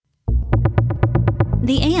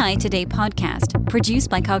The AI Today podcast, produced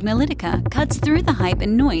by Cognilytica, cuts through the hype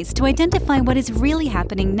and noise to identify what is really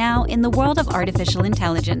happening now in the world of artificial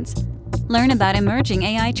intelligence. Learn about emerging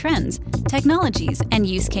AI trends, technologies, and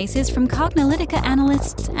use cases from Cognilytica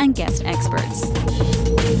analysts and guest experts.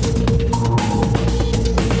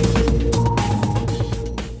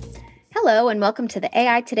 Hello, and welcome to the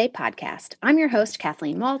AI Today podcast. I'm your host,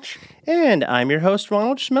 Kathleen Walsh. And I'm your host,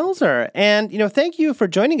 Ronald Schmelzer. And, thank you for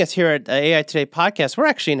joining us here at the AI Today podcast. We're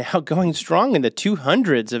actually now going strong in the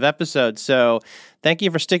 200s of episodes. So thank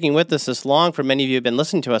you for sticking with us this long. For many of you who have been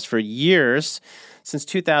listening to us for years, since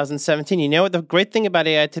 2017. You know what the great thing about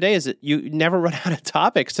AI Today is that you never run out of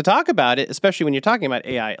topics to talk about it, especially when you're talking about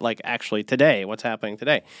AI, like actually today, what's happening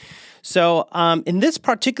today. So in this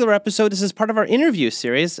particular episode, this is part of our interview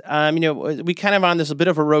series. We kind of on this a bit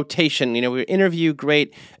of a rotation. We interview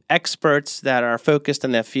great experts that are focused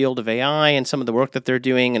in the field of AI and some of the work that they're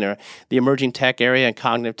doing in the emerging tech area and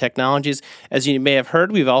cognitive technologies. As you may have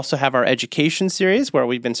heard, we also have our education series where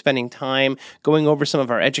we've been spending time going over some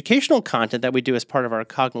of our educational content that we do as part of our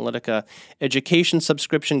Cognilytica education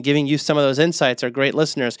subscription, giving you some of those insights, our great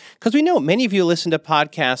listeners, because we know many of you listen to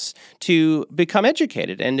podcasts to become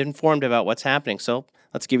educated and informed about what's happening. So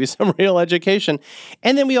let's give you some real education.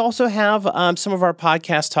 And then we also have some of our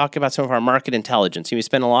podcasts talk about some of our market intelligence. We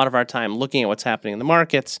spend a lot of our time looking at what's happening in the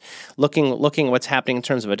markets, looking at what's happening in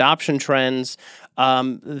terms of adoption trends.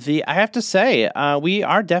 I have to say, we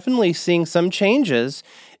are definitely seeing some changes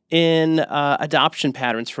in adoption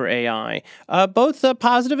patterns for AI, both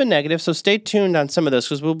positive and negative. So stay tuned on some of those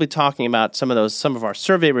because we'll be talking about some of our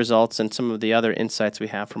survey results and some of the other insights we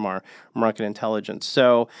have from our market intelligence.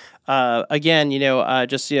 So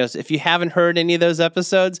if you haven't heard any of those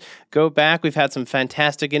episodes, go back. We've had some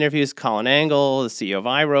fantastic interviews. Colin Angle, the CEO of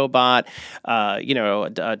iRobot,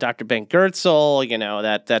 Dr. Ben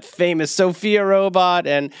Goertzel, that famous Sophia robot,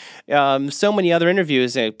 and so many other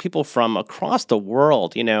interviews. People from across the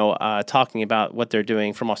world, talking about what they're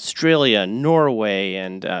doing from Australia, Norway,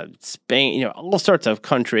 and Spain, all sorts of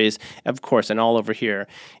countries, of course, and all over here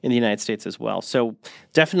in the United States as well. So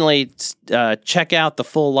definitely check out the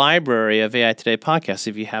full library of AI Today podcasts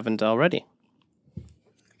if you haven't already.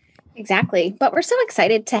 Exactly. But we're so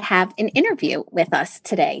excited to have an interview with us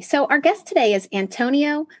today. So our guest today is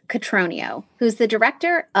Antonio Cotroneo, who's the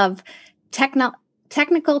Director of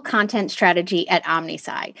Technical Content Strategy at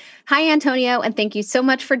OmniSci. Hi, Antonio, and thank you so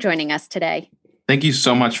much for joining us today. Thank you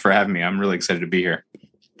so much for having me. I'm really excited to be here.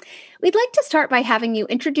 We'd like to start by having you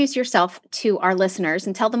introduce yourself to our listeners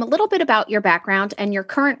and tell them a little bit about your background and your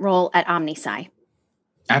current role at OmniSci.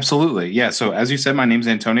 Absolutely. Yeah. So as you said, my name is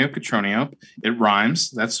Antonio Cotroneo. It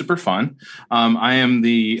rhymes. That's super fun. I am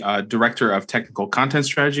the Director of Technical Content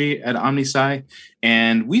Strategy at OmniSci.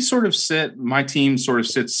 And my team sort of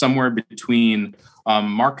sits somewhere between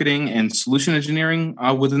marketing and solution engineering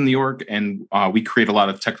within the org. And we create a lot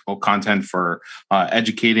of technical content for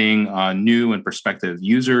educating new and prospective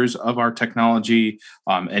users of our technology,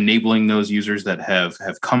 enabling those users that have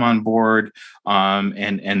come on board,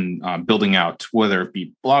 and building out, whether it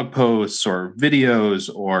be blog posts or videos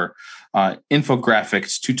or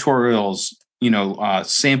infographics, tutorials,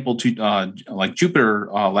 sample to like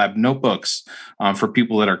Jupyter Lab notebooks for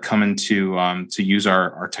people that are coming to use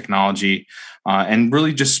our technology, and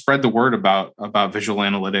really just spread the word about visual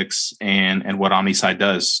analytics and what OmniSci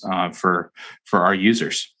does for our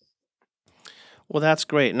users. Well, that's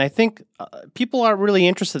great. And I think people are really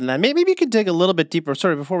interested in that. Maybe you could dig a little bit deeper,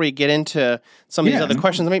 sort of before we get into some of these other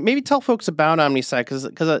questions. Maybe tell folks about OmniSci, because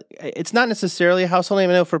it's not necessarily a household name.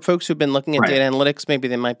 I know for folks who've been looking at data analytics, maybe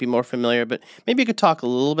they might be more familiar, but maybe you could talk a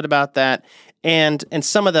little bit about that and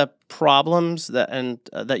some of the problems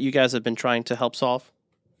that you guys have been trying to help solve.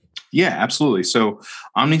 Yeah, absolutely. So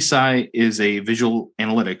OmniSci is a visual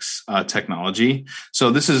analytics technology.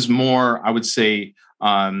 So this is more, I would say,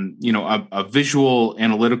 a visual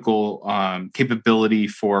analytical capability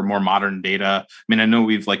for more modern data. I mean, I know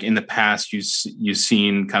we've in the past you've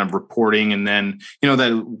seen kind of reporting, and then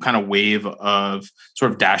that kind of wave of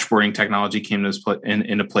sort of dashboarding technology came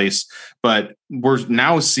into place. But we're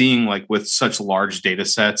now seeing with such large data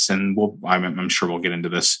sets, and I'm sure we'll get into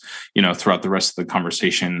this throughout the rest of the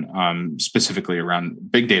conversation, specifically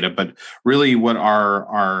around big data. But really, what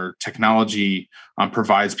our technology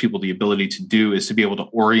provides people the ability to do is to be able to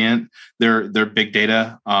orient their big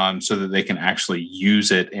data so that they can actually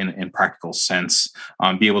use it in practical sense,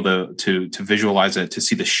 be able to visualize it, to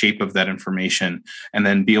see the shape of that information, and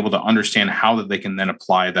then be able to understand how that they can then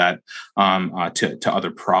apply that to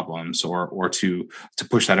other problems, or to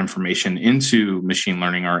push that information into machine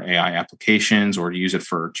learning or AI applications, or to use it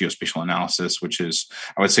for geospatial analysis, which is,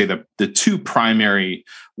 I would say, the two primary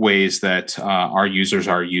ways that our users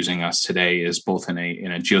are using us today, is both in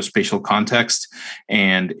a geospatial context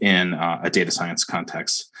and in a data science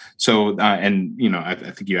context. So, and I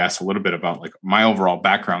think you asked a little bit about like my overall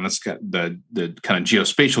background. That's the kind of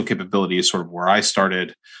geospatial capability is sort of where I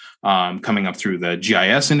started. Coming up through the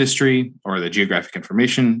GIS industry, or the Geographic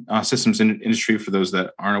Information Systems industry, for those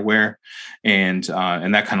that aren't aware, and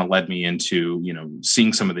that kind of led me into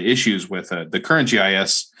seeing some of the issues with the current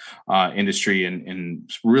GIS industry,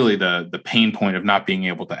 and really the pain point of not being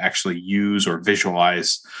able to actually use or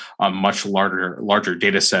visualize much larger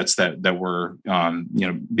data sets that were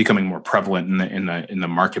becoming more prevalent in the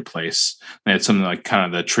marketplace. And it's something like kind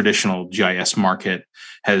of the traditional GIS market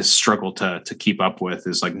has struggled to keep up with,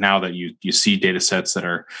 is like now that you see data sets that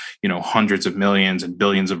are hundreds of millions and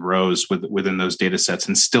billions of rows within those data sets,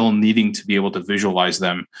 and still needing to be able to visualize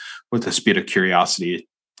them with the speed of curiosity,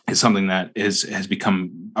 is something that has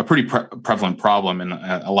become a pretty prevalent problem, and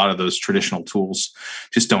a lot of those traditional tools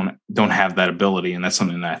just don't have that ability. And that's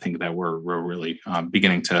something that I think that we're really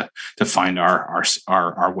beginning to find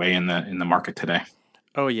our way in the market today.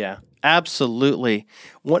 Oh yeah, absolutely.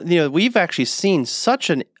 We've actually seen such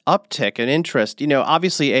an uptick in interest.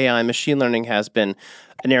 Obviously AI, machine learning, has been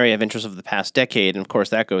an area of interest over the past decade, and of course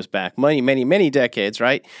that goes back many decades,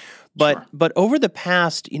 right? But over the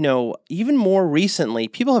past, even more recently,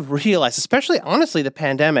 people have realized, especially honestly, the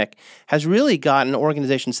pandemic has really gotten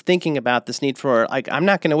organizations thinking about this need for, like, I'm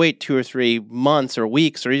not going to wait 2 or 3 months or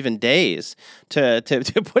weeks or even days to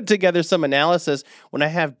put together some analysis when I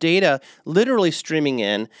have data literally streaming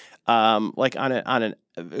in, like on a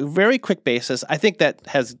very quick basis. I think that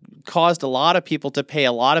has caused a lot of people to pay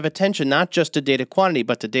a lot of attention, not just to data quantity,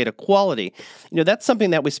 but to data quality. That's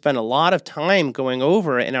something that we spend a lot of time going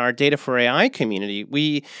over in our Data for AI community.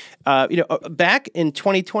 We, back in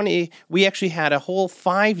 2020, we actually had a whole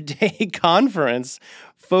 5-day conference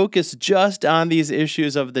focused just on these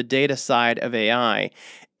issues of the data side of AI.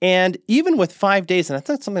 And even with 5 days, and I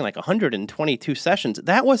thought something like 122 sessions,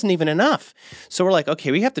 that wasn't even enough. So we're like, okay,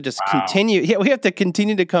 we have to just continue. Yeah, we have to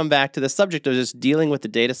continue to come back to the subject of just dealing with the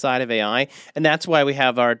data side of AI. And that's why we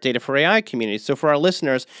have our Data for AI community. So for our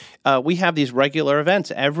listeners, we have these regular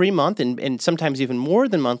events every month, and sometimes even more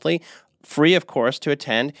than monthly, free, of course, to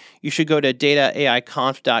attend. You should go to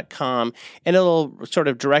dataaiconf.com, and it'll sort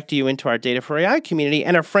of direct you into our Data for AI community.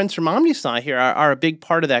 And our friends from OmniSci here are a big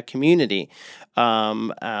part of that community.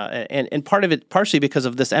 And part of it, partially because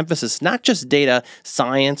of this emphasis, not just data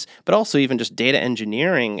science, but also even just data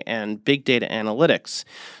engineering and big data analytics.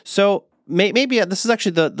 So maybe this is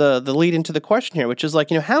actually the lead into the question here, which is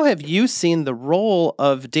like, how have you seen the role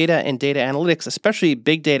of data and data analytics, especially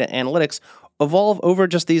big data analytics, evolve over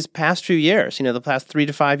just these past few years, the past 3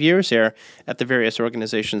 to 5 years here at the various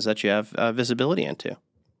organizations that you have visibility into?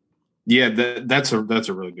 Yeah, that's a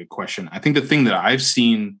really good question. I think the thing that I've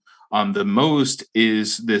seen the most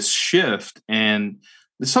is this shift, and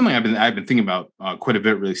it's something I've been thinking about quite a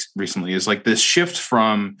bit recently, is like this shift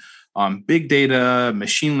from big data,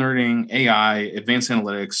 machine learning, AI, advanced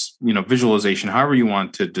analytics, visualization, however you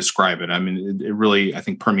want to describe it. I mean, it really, I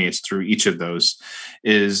think, permeates through each of those,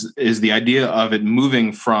 is the idea of it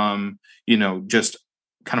moving from, just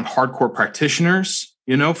kind of hardcore practitioners,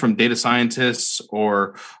 from data scientists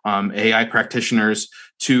or AI practitioners,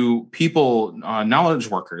 to people, knowledge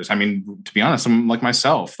workers. I mean, to be honest, I'm like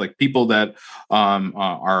myself, like people that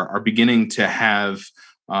are beginning to have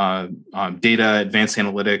data, advanced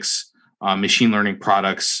analytics, machine learning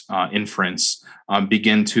products, inference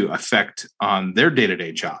begin to affect their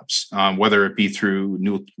day-to-day jobs, whether it be through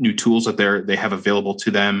new tools that they have available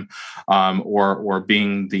to them, or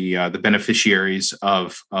being the beneficiaries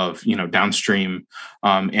of downstream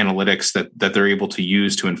analytics that they're able to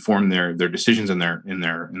use to inform their decisions in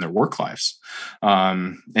their work lives.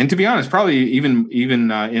 And to be honest, probably even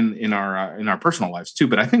in our personal lives too.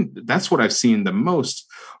 But I think that's what I've seen the most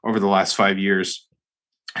over the last 5 years,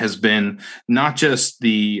 has been not just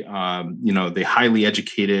the the highly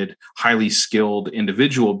educated, highly skilled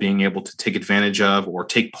individual being able to take advantage of or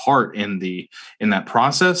take part in that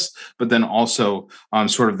process, but then also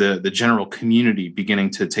sort of the general community beginning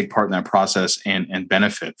to take part in that process and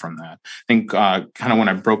benefit from that. I think kind of when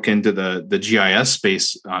I broke into the GIS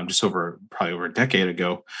space just probably over a decade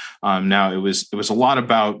ago, now it was a lot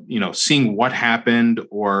about seeing what happened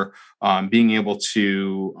or being able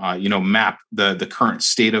to map the current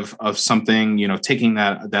state of something, taking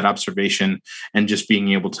that observation and just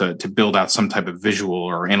being able to build out some type of visual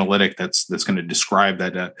or analytic that's going to describe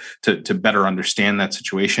that to better understand that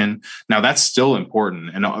situation. Now that's still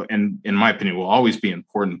important, and in my opinion will always be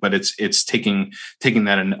important, but it's taking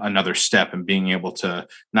that another step and being able to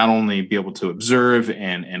not only be able to observe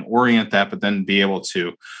and orient that, but then be able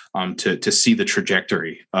to see the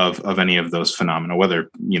trajectory of any of those phenomena, whether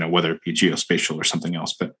it be geospatial or something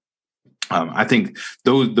else. But I think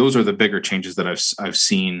those are the bigger changes that I've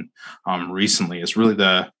seen recently. Is really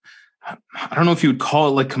I don't know if you would call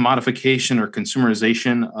it like commodification or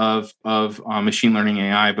consumerization of machine learning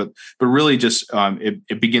AI, but really just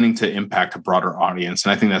it beginning to impact a broader audience.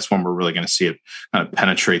 And I think that's when we're really going to see it kind of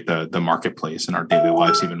penetrate the marketplace and our daily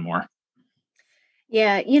lives even more.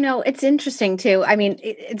 Yeah, it's interesting too. I mean,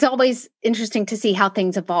 it's always interesting to see how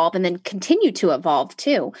things evolve and then continue to evolve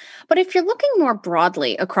too. But if you're looking more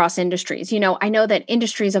broadly across industries, I know that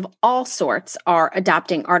industries of all sorts are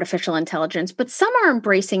adopting artificial intelligence, but some are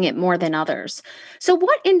embracing it more than others. So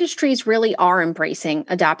what industries really are embracing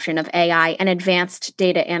adoption of AI and advanced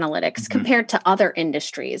data analytics compared to other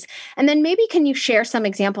industries? And then maybe can you share some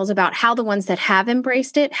examples about how the ones that have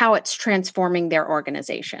embraced it, how it's transforming their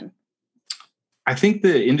organization? I think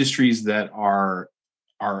the industries that are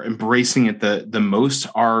embracing it the most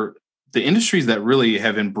are the industries that really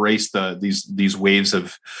have embraced these waves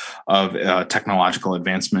of technological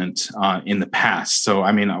advancement in the past. So,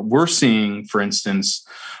 I mean, we're seeing, for instance,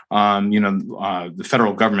 the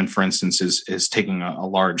federal government, for instance, is taking a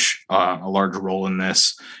large role in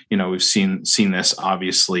this. We've seen this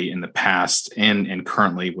obviously in the past and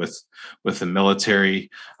currently with the military,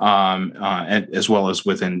 as well as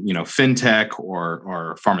within fintech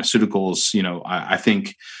or pharmaceuticals. I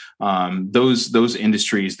think those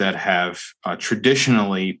industries that have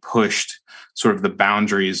traditionally pushed sort of the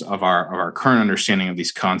boundaries of our current understanding of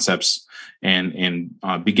these concepts and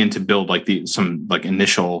begin to build some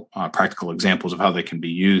initial practical examples of how they can be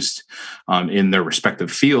used in their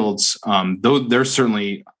respective fields. Though they're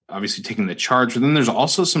certainly obviously taking the charge, but then there's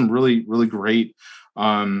also some really, really great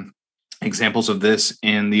examples of this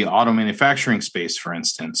in the auto manufacturing space, for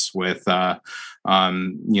instance, with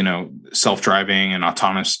self-driving and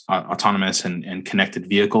autonomous and connected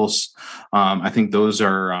vehicles. I think those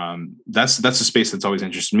are that's a space that's always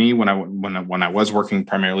interested me. When I was working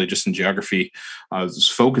primarily just in geography, I was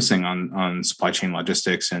focusing on supply chain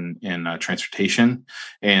logistics and transportation,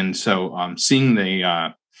 and so seeing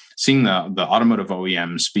the automotive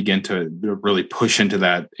OEMs begin to really push into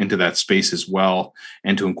that space as well,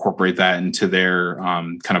 and to incorporate that into their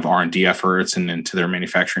kind of R&D efforts and into their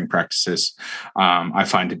manufacturing practices, I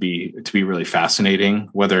find to be really fascinating.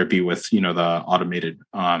 Whether it be with the automated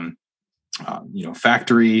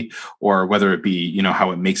factory, or whether it be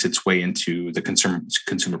how it makes its way into the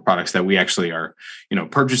consumer products that we actually are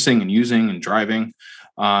purchasing and using and driving.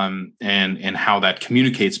 And how that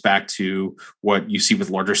communicates back to what you see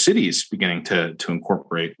with larger cities beginning to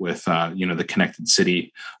incorporate with the connected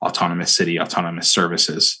city, autonomous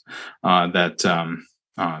services that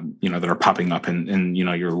are popping up in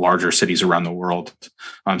your larger cities around the world,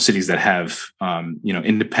 cities that have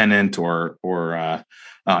independent or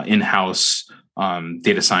in-house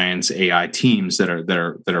data science AI teams that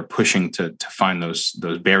are pushing to find those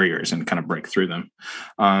barriers and kind of break through them.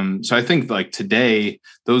 So I think today,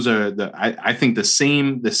 those are I think the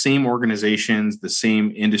same organizations, the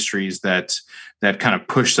same industries that kind of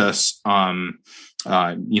pushed us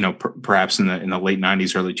perhaps in the late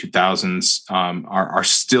 90s, early 2000s, are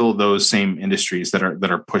still those same industries that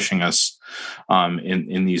are pushing us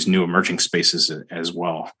in these new emerging spaces as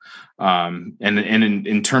well. And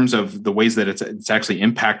in terms of the ways that it's actually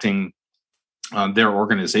impacting their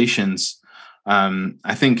organizations,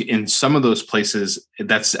 I think in some of those places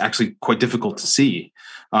that's actually quite difficult to see,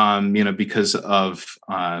 because of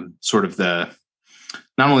sort of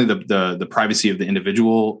not only the privacy of the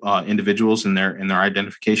individuals and their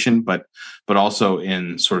identification, but also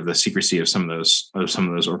in sort of the secrecy of some of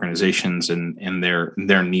those organizations and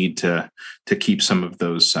their need to keep some of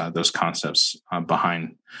those concepts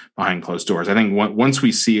behind closed doors. I think once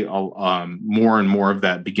we see more and more of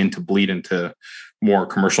that begin to bleed into more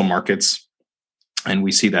commercial markets, and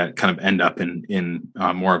we see that kind of end up in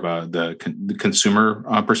more of the consumer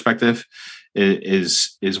perspective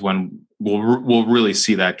is when we'll really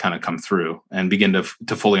see that kind of come through and begin to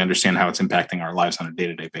fully understand how it's impacting our lives on a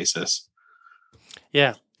day-to-day basis.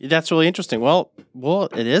 Yeah, that's really interesting. Well,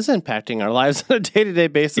 it is impacting our lives on a day-to-day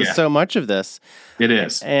basis. Yeah. So much of this, it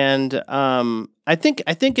is, and I think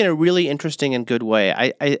in a really interesting and good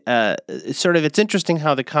way. It's interesting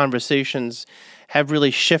how the conversations have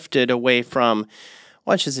really shifted away from.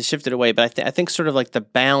 Well, it hasn't shifted away, but I think sort of like the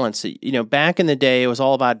balance. Back in the day, it was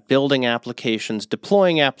all about building applications,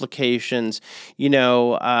 deploying applications,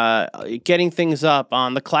 getting things up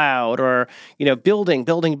on the cloud, or building,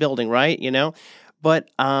 right? But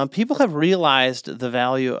people have realized the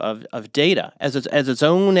value of data as its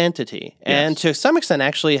own entity, and to some extent,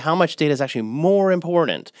 actually, how much data is actually more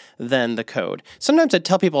important than the code. Sometimes I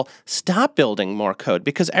tell people, stop building more code,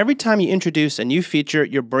 because every time you introduce a new feature,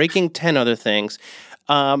 you're breaking 10 other things.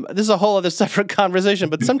 This is a whole other separate conversation,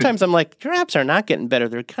 but sometimes I'm like, your apps are not getting better.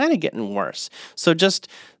 They're kind of getting worse. So just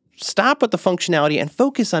stop with the functionality and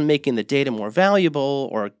focus on making the data more valuable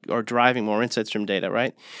or deriving more insights from data,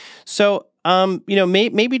 right? So,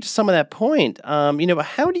 maybe to some of that point, how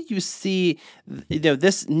do you see,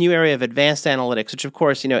 this new area of advanced analytics, which of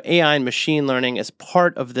course, AI and machine learning is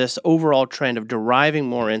part of this overall trend of deriving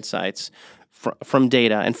more insights from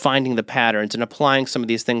data and finding the patterns and applying some of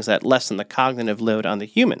these things that lessen the cognitive load on the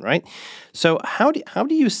human, right? So how do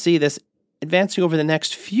you see this advancing over the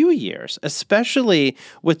next few years, especially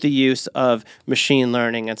with the use of machine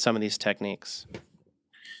learning and some of these techniques?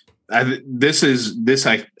 We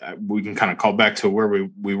can kind of call back to where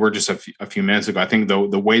we were just a few minutes ago. I think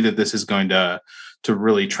the way that this is going to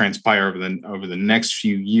really transpire over the next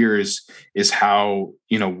few years is how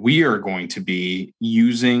we are going to be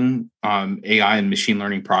using AI and machine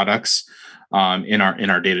learning products in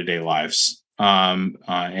our day-to-day lives,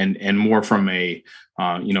 and more from a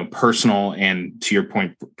personal, and to your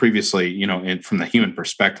point previously, from the human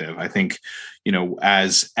perspective. I think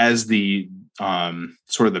as the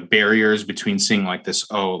sort of the barriers between seeing like this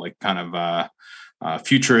kind of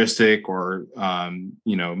futuristic or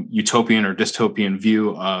utopian or dystopian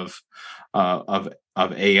view of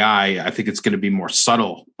AI, I think it's going to be more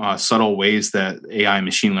subtle ways that AI and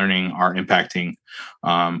machine learning are impacting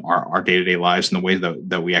our day-to-day lives and the way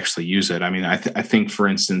that we actually use it. I mean, I think, for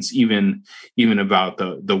instance, even about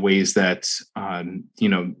the ways that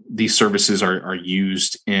these services are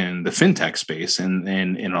used in the fintech space, and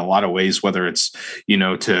in a lot of ways, whether it's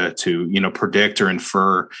to predict or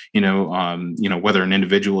infer whether an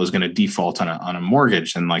individual is going to default on a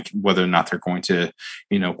mortgage, and like whether or not they're going to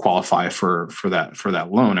qualify for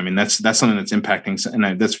that loan. I mean, that's something that's impacting,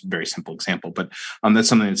 and that's a very simple example, but that's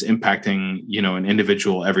something that's impacting an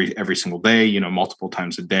individual every single day, multiple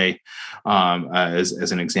times a day,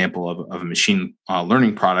 as an example of a machine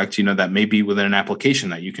learning product, that may be within an application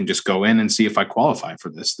that you can just go in and see if I qualify for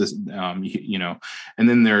this, and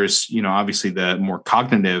then there's, obviously the more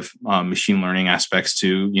cognitive machine learning aspects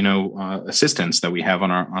to, assistance that we have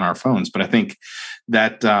on our phones. But I think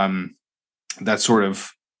that that sort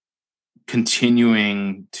of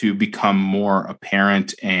continuing to become more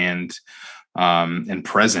apparent and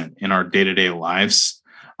present in our day-to-day lives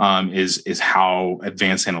is how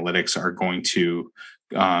advanced analytics are going to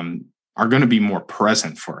be more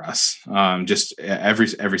present for us, just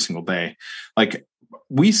every single day. Like,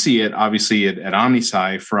 we see it obviously at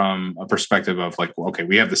OmniSci from a perspective of like, well, okay,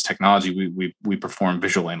 we have this technology, we perform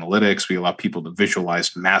visual analytics, we allow people to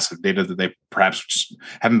visualize massive data that they perhaps just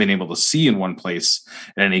haven't been able to see in one place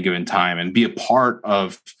at any given time, and be a part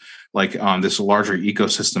of like this larger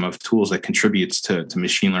ecosystem of tools that contributes to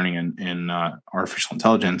machine learning and artificial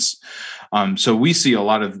intelligence. So we see a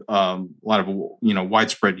lot of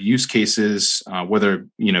widespread use cases, whether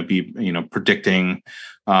be predicting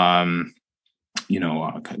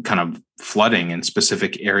kind of flooding in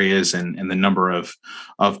specific areas, and the number of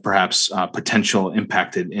perhaps potential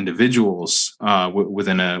impacted individuals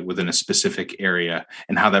within a specific area,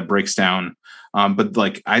 and how that breaks down. But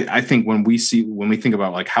like, I think when we think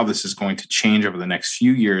about like how this is going to change over the next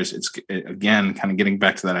few years, it's again kind of getting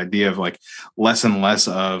back to that idea of like less and less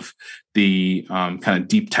of the kind of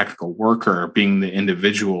deep technical worker being the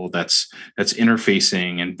individual that's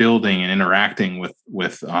interfacing and building and interacting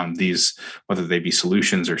with these, whether they be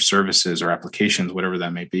solutions or services or applications, whatever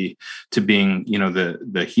that may be, to being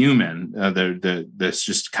the human, that's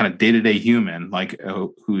just kind of day-to-day human, like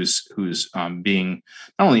who's being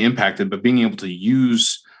not only impacted but being able to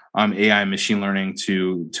use AI and machine learning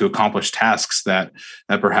to accomplish tasks that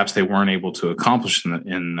perhaps they weren't able to accomplish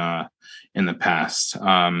in the past.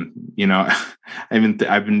 I've been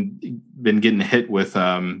getting hit with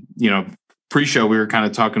pre-show, we were kind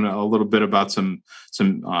of talking a little bit about some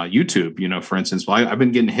YouTube, for instance. Well, I've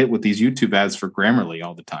been getting hit with these YouTube ads for Grammarly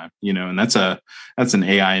all the time, and that's an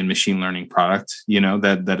AI and machine learning product,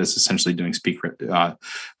 that is essentially doing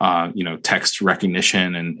text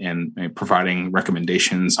recognition and providing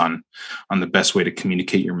recommendations on the best way to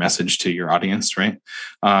communicate your message to your audience, right?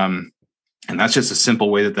 And that's just a simple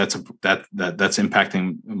way that's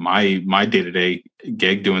impacting my day-to-day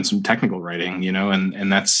gig doing some technical writing,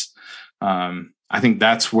 and that's. I think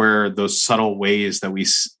that's where those subtle ways that we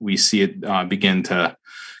see it begin to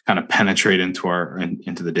kind of penetrate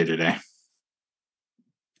into the day-to-day.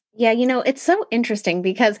 Yeah, it's so interesting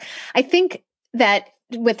because I think that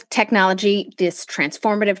with technology, this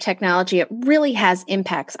transformative technology, it really has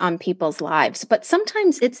impacts on people's lives. But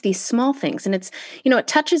sometimes it's these small things, and it's, it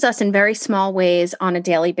touches us in very small ways on a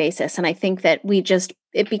daily basis. And I think that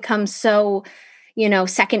it becomes so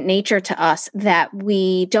second nature to us that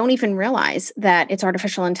we don't even realize that it's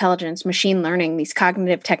artificial intelligence, machine learning, these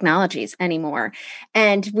cognitive technologies anymore.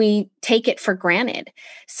 And we take it for granted.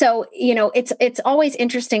 So, it's always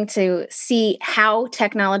interesting to see how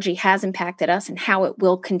technology has impacted us and how it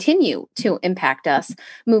will continue to impact us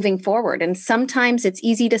moving forward. And sometimes it's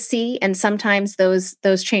easy to see, and sometimes those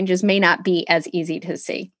changes may not be as easy to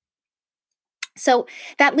see. So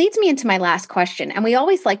that leads me into my last question, and we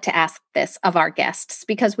always like to ask this of our guests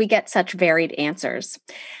because we get such varied answers.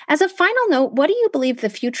 As a final note, what do you believe the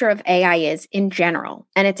future of AI is in general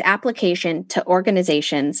and its application to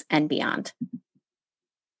organizations and beyond?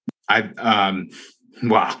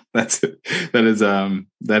 Wow, that is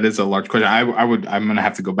a large question. I'm going to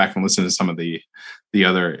have to go back and listen to some of the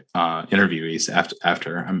other interviewees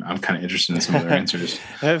after. I'm kind of interested in some of their answers.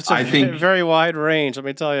 It's a very wide range, let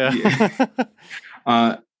me tell you.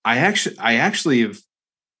 I actually have,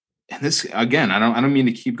 and this again, I don't mean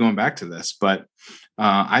to keep going back to this, but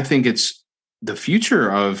I think it's the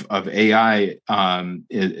future of AI,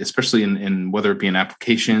 especially in whether it be in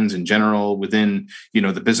applications in general within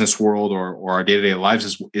the business world or our day-to-day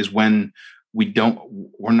lives, is when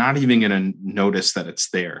we're not even going to notice that it's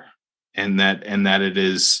there, and that it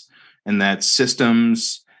is, and that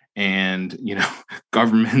systems and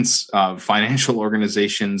governments, financial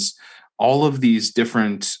organizations, all of these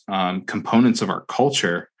different components of our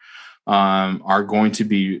culture are going to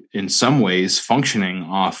be in some ways functioning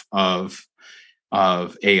off of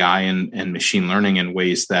AI and machine learning in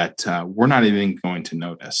ways that we're not even going to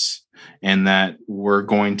notice, and that we're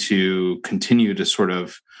going to continue to sort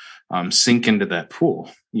of sink into that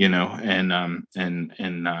pool, and I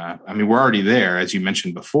mean, we're already there, as you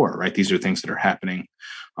mentioned before, right? These are things that are happening.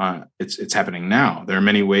 It's happening now. There are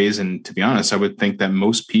many ways, and to be honest, I would think that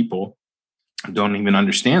most people don't even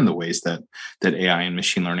understand the ways that AI and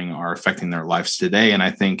machine learning are affecting their lives today. And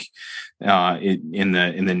I think in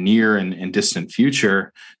the near and distant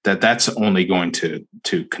future, that's only going to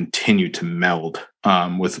continue to meld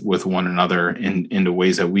with one another into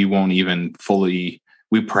ways that we won't even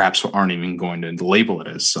we perhaps aren't even going to label it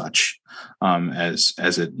as such, as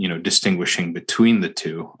it distinguishing between the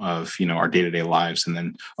two of our day-to-day lives, and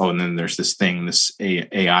then there's this thing, this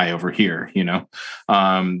AI over here,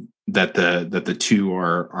 that the two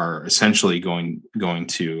are essentially going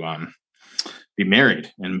to be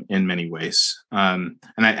married in many ways. And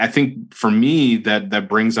I think for me that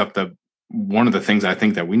brings up one of the things I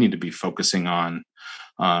think that we need to be focusing on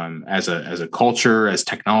as a culture, as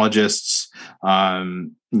technologists,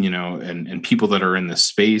 and people that are in this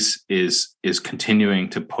space is continuing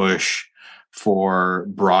to push for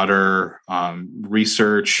broader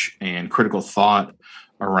research and critical thought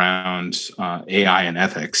around AI and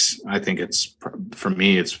ethics. I think for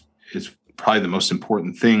me, it's probably the most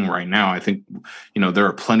important thing right now. I think, there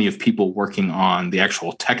are plenty of people working on the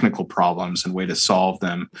actual technical problems and way to solve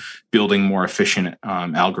them, building more efficient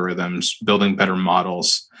algorithms, building better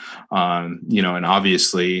models. And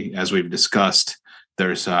obviously, as we've discussed,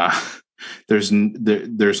 there's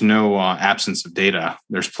no absence of data.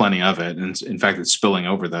 There's plenty of it. And in fact, it's spilling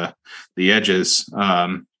over the edges.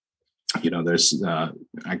 There's I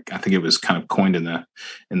think it was kind of coined in the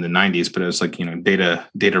 90s, but it was like,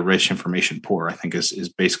 data rich, information poor, I think is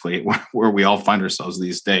basically where we all find ourselves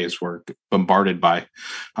these days. We're bombarded by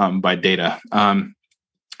data.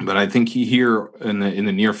 But I think here in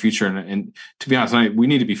the near future, and to be honest, we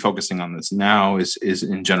need to be focusing on this now is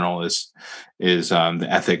in general is the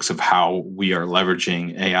ethics of how we are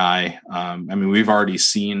leveraging AI. I mean, we've already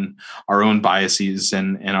seen our own biases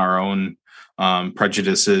and our own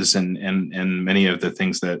prejudices and many of the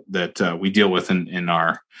things that we deal with in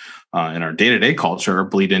our day-to-day culture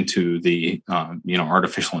bleed into the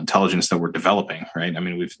artificial intelligence that we're developing, right? I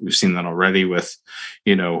mean, we've seen that already with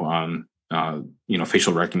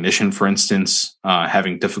facial recognition, for instance,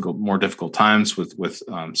 having more difficult times with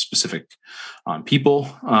specific people,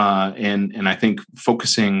 and I think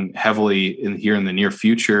focusing heavily in the near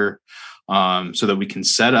future, so that we can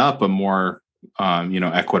set up a more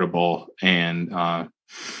equitable and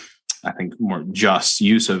I think more just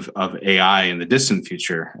use of AI in the distant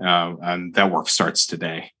future. And that work starts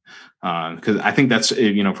today. Because I think that's,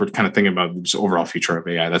 if we're kind of thinking about this overall future of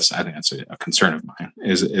AI, I think that's a concern of mine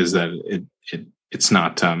is that it's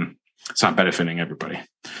not benefiting everybody.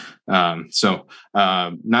 So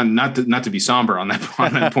not to be somber on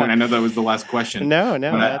that point. I know that was the last question. No.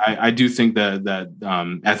 But I do think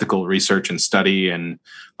that ethical research and study and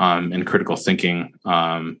critical thinking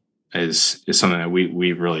is something that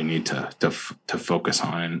we really need to focus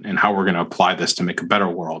on, and how we're going to apply this to make a better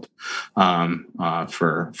world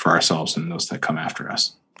for ourselves and those that come after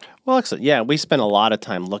us. Well, excellent. Yeah, we spent a lot of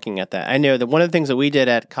time looking at that. I know that one of the things that we did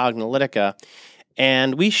at Cognilytica,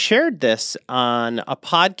 and we shared this on a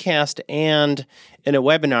podcast and in a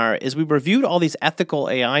webinar, is we reviewed all these ethical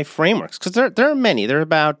AI frameworks, because there are many. There are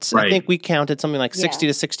about, right. I think we counted something like 60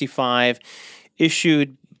 to 65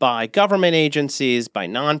 issued by government agencies, by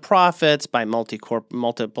nonprofits, by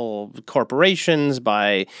multiple corporations,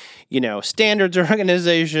 by standards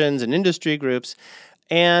organizations and industry groups.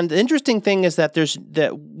 And the interesting thing is that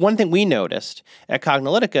one thing we noticed at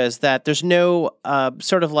Cognilytica is that there's no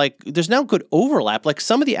there's no good overlap. Like,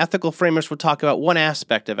 some of the ethical frameworks will talk about one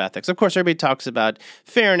aspect of ethics. Of course, everybody talks about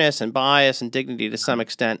fairness and bias and dignity to some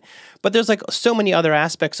extent, but there's so many other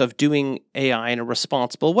aspects of doing AI in a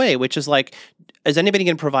responsible way, which is is anybody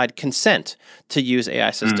going to provide consent to use AI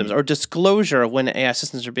systems, or disclosure when AI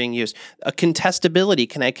systems are being used? Contestability.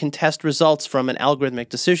 Can I contest results from an algorithmic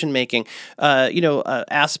decision making?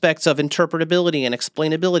 Aspects of interpretability and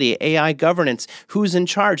explainability, AI governance. Who's in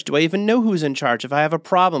charge? Do I even know who's in charge? If I have a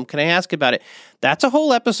problem, can I ask about it? That's a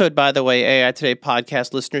whole episode, by the way, AI Today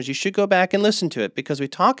podcast listeners. You should go back and listen to it, because we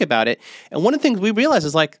talk about it. And one of the things we realize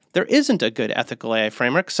is there isn't a good ethical AI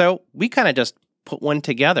framework. So we kind of just put one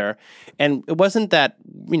together. And it wasn't that,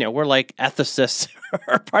 we're like ethicists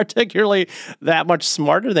or particularly that much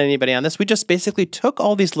smarter than anybody on this. We just basically took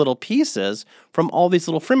all these little pieces from all these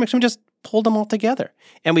little frameworks and we just pulled them all together.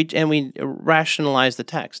 And we rationalized the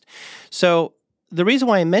text. So the reason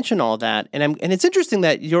why I mention all that, and it's interesting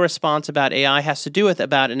that your response about AI has to do with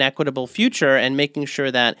about an equitable future and making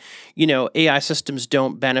sure that, AI systems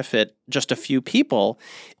don't benefit just a few people,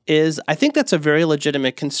 is I think that's a very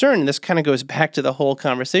legitimate concern. And this kind of goes back to the whole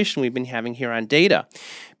conversation we've been having here on data,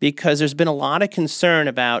 because there's been a lot of concern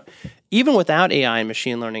about, even without AI and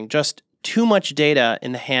machine learning, just too much data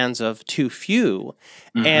in the hands of too few,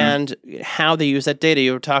 and how they use that data.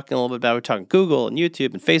 You were talking a little bit about, we're talking Google and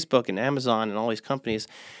YouTube and Facebook and Amazon and all these companies.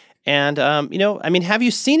 And, have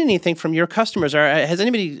you seen anything from your customers, or has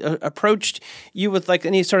anybody approached you with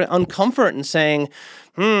any sort of uncomfort and saying,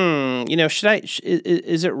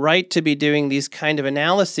 is it right to be doing these kind of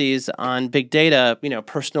analyses on big data,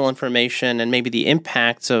 personal information, and maybe the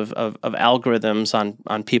impacts of algorithms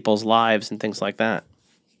on people's lives and things like that?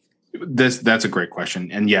 That's a great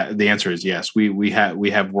question, and yeah, the answer is yes. We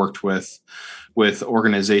have worked with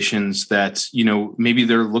organizations that maybe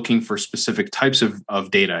they're looking for specific types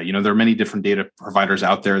of data. There are many different data providers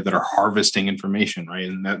out there that are harvesting information, right?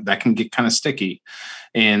 And that can get kind of sticky,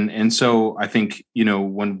 and so I think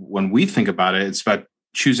when we think about it, it's about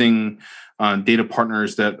choosing data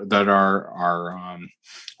partners that are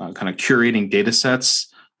kind of curating data sets.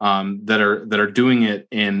 That are doing it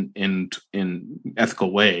in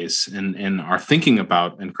ethical ways and are thinking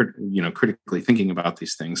about and critically thinking about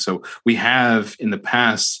these things. So we have in the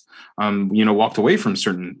past, walked away from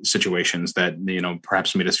certain situations that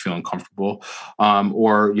perhaps made us feel uncomfortable,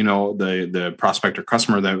 or the prospect or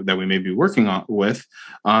customer that we may be working with,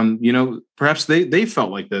 perhaps they felt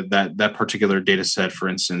like that particular data set, for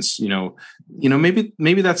instance,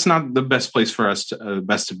 maybe that's not the best place for us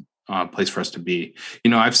to place for us to be.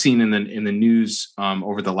 I've seen in the news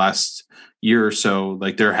over the last year or so,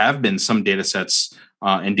 there have been some data sets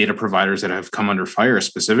and data providers that have come under fire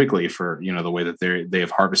specifically for the way that they have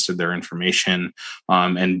harvested their information,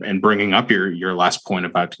 and bringing up your last point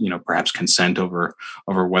about perhaps consent over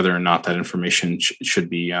whether or not that information should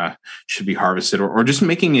be harvested, or just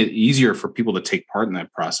making it easier for people to take part in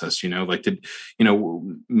that process. Maybe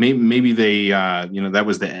they that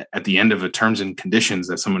was at the end of a terms and conditions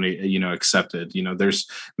that somebody accepted. There's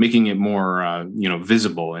making it more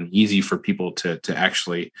visible and easy for people people to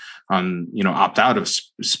actually opt out of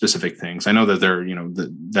specific things. I know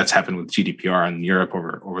that that's happened with GDPR in Europe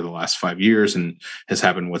over the last 5 years, and has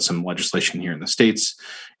happened with some legislation here in the States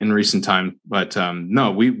in recent time. But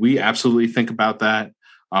no, we absolutely think about that.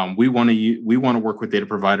 We want to work with data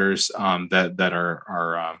providers that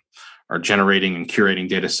are generating and curating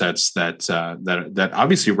data sets that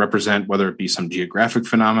obviously represent, whether it be some geographic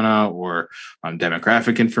phenomena or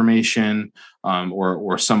demographic information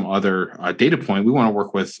or some other data point. We want to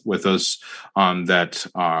work with those that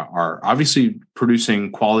are obviously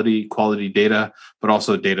producing quality data, but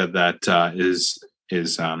also data that is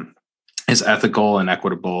ethical and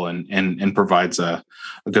equitable and provides a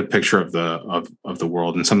good picture of the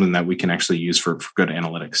world, and something that we can actually use for good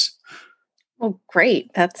analytics. Well,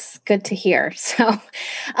 great. That's good to hear. So,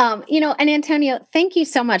 and Antonio, thank you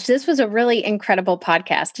so much. This was a really incredible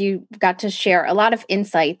podcast. You got to share a lot of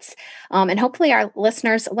insights, and hopefully our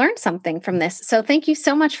listeners learned something from this. So thank you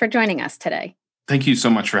so much for joining us today. Thank you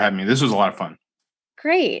so much for having me. This was a lot of fun.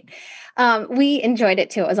 Great. We enjoyed it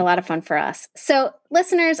too. It was a lot of fun for us. So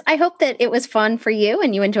listeners, I hope that it was fun for you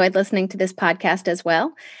and you enjoyed listening to this podcast as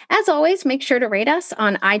well. As always, make sure to rate us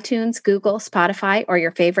on iTunes, Google, Spotify, or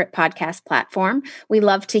your favorite podcast platform. We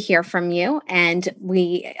love to hear from you, and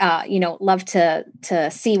we, love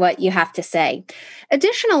to see what you have to say.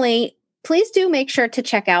 Additionally, please do make sure to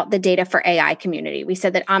check out the Data for AI community. We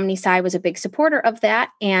said that OmniSci was a big supporter of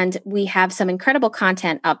that, and we have some incredible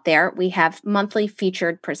content up there. We have monthly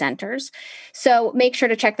featured presenters. So make sure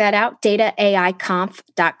to check that out,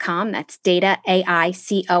 dataiconf.com. That's dataiconf.com,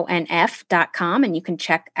 and you can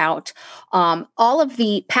check out all of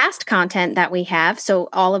the past content that we have. So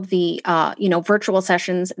all of the virtual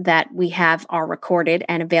sessions that we have are recorded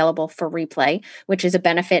and available for replay, which is a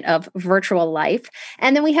benefit of virtual life.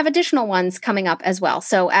 And then we have additional ones coming up as well.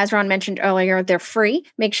 So as Ron mentioned earlier, they're free.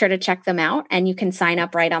 Make sure to check them out, and you can sign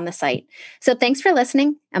up right on the site. So thanks for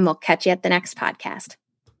listening, and we'll catch you at the next podcast.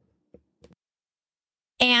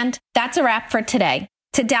 And that's a wrap for today.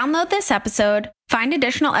 To download this episode, find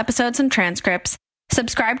additional episodes and transcripts,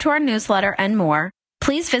 subscribe to our newsletter, and more,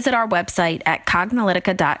 please visit our website at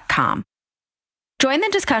cognilytica.com. Join the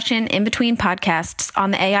discussion in between podcasts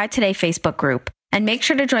on the AI Today Facebook group, and make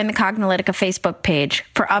sure to join the Cognilytica Facebook page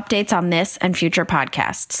for updates on this and future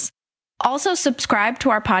podcasts. Also, subscribe to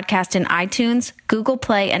our podcast in iTunes, Google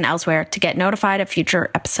Play, and elsewhere to get notified of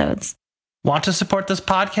future episodes. Want to support this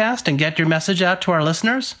podcast and get your message out to our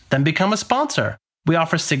listeners? Then become a sponsor. We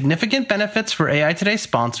offer significant benefits for AI Today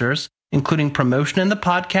sponsors, including promotion in the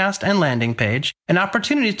podcast and landing page, and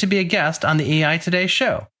opportunities to be a guest on the AI Today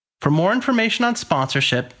show. For more information on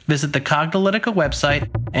sponsorship, visit the Cognilytica website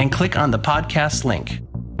and click on the podcast link.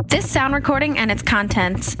 This sound recording and its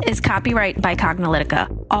contents is copyright by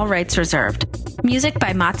Cognilytica, all rights reserved. Music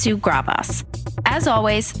by Matsu Gravas. As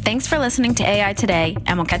always, thanks for listening to AI Today,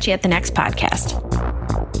 and we'll catch you at the next podcast.